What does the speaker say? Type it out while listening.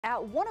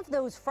At one of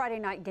those Friday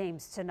night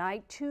games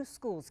tonight, two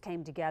schools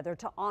came together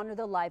to honor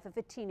the life of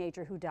a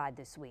teenager who died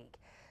this week.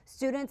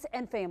 Students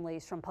and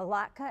families from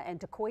Palatka and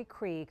Tocoi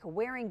Cr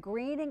wearing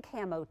green and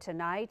camo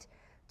tonight,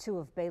 two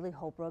of Baylee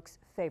Holbrook's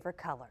favorite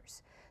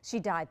colors. She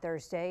died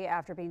Thursday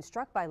after being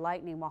struck by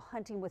lightning while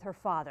hunting with her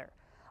father.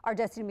 Our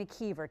Destiny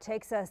McKeever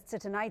takes us to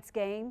tonight's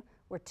game,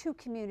 where two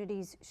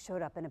communities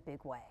showed up in a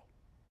big way.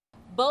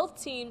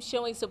 Both teams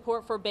showing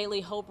support for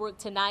Baylee Holbrook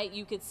tonight.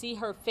 You could see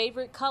her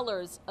favorite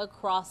colors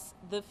across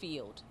the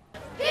field.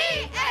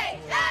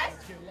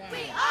 PHS,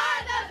 we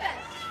are the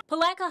best.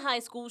 Palatka High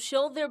School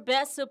showed their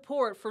best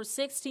support for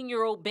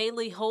 16-year-old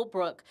Baylee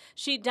Holbrook.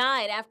 She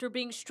died after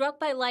being struck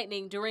by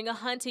lightning during a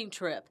hunting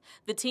trip.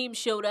 The team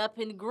showed up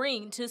in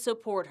green to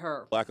support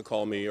her. Palatka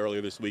called me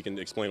earlier this week and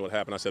explained what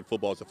happened. I said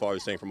football is the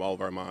farthest thing from all of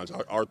our minds.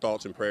 Our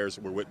thoughts and prayers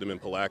were with them in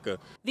Palatka.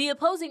 The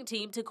opposing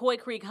team, Tocoi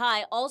Cr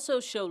High,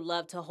 also showed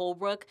love to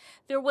Holbrook.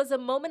 There was a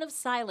moment of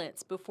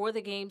silence before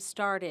the game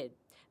started.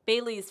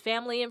 Baylee's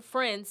family and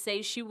friends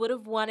say she would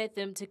have wanted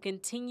them to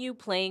continue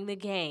playing the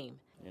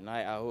game.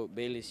 Tonight, I hope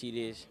Baylee see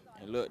this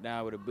and look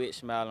down with a big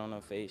smile on her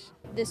face.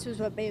 This was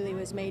what Baylee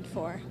was made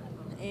for,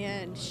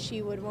 and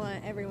she would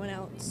want everyone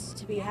else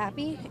to be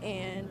happy,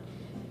 and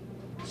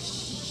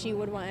she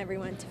would want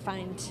everyone to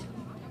find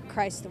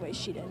Christ the way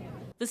she did.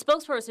 The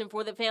spokesperson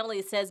for the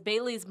family says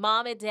Baylee's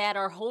mom and dad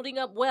are holding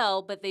up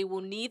well, but they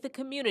will need the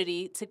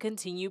community to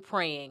continue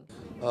praying.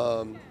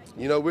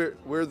 You know,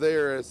 we're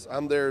there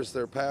I'm there as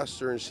their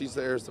pastor, and she's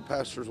there as the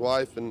pastor's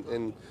wife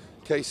and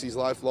Casey's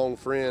lifelong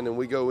friend, and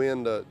we go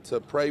in to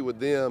pray with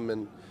them,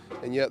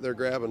 and yet they're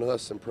grabbing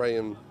us and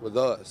praying with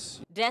us.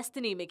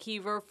 Destiny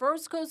McKeever,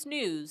 First Coast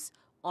News,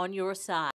 on your side.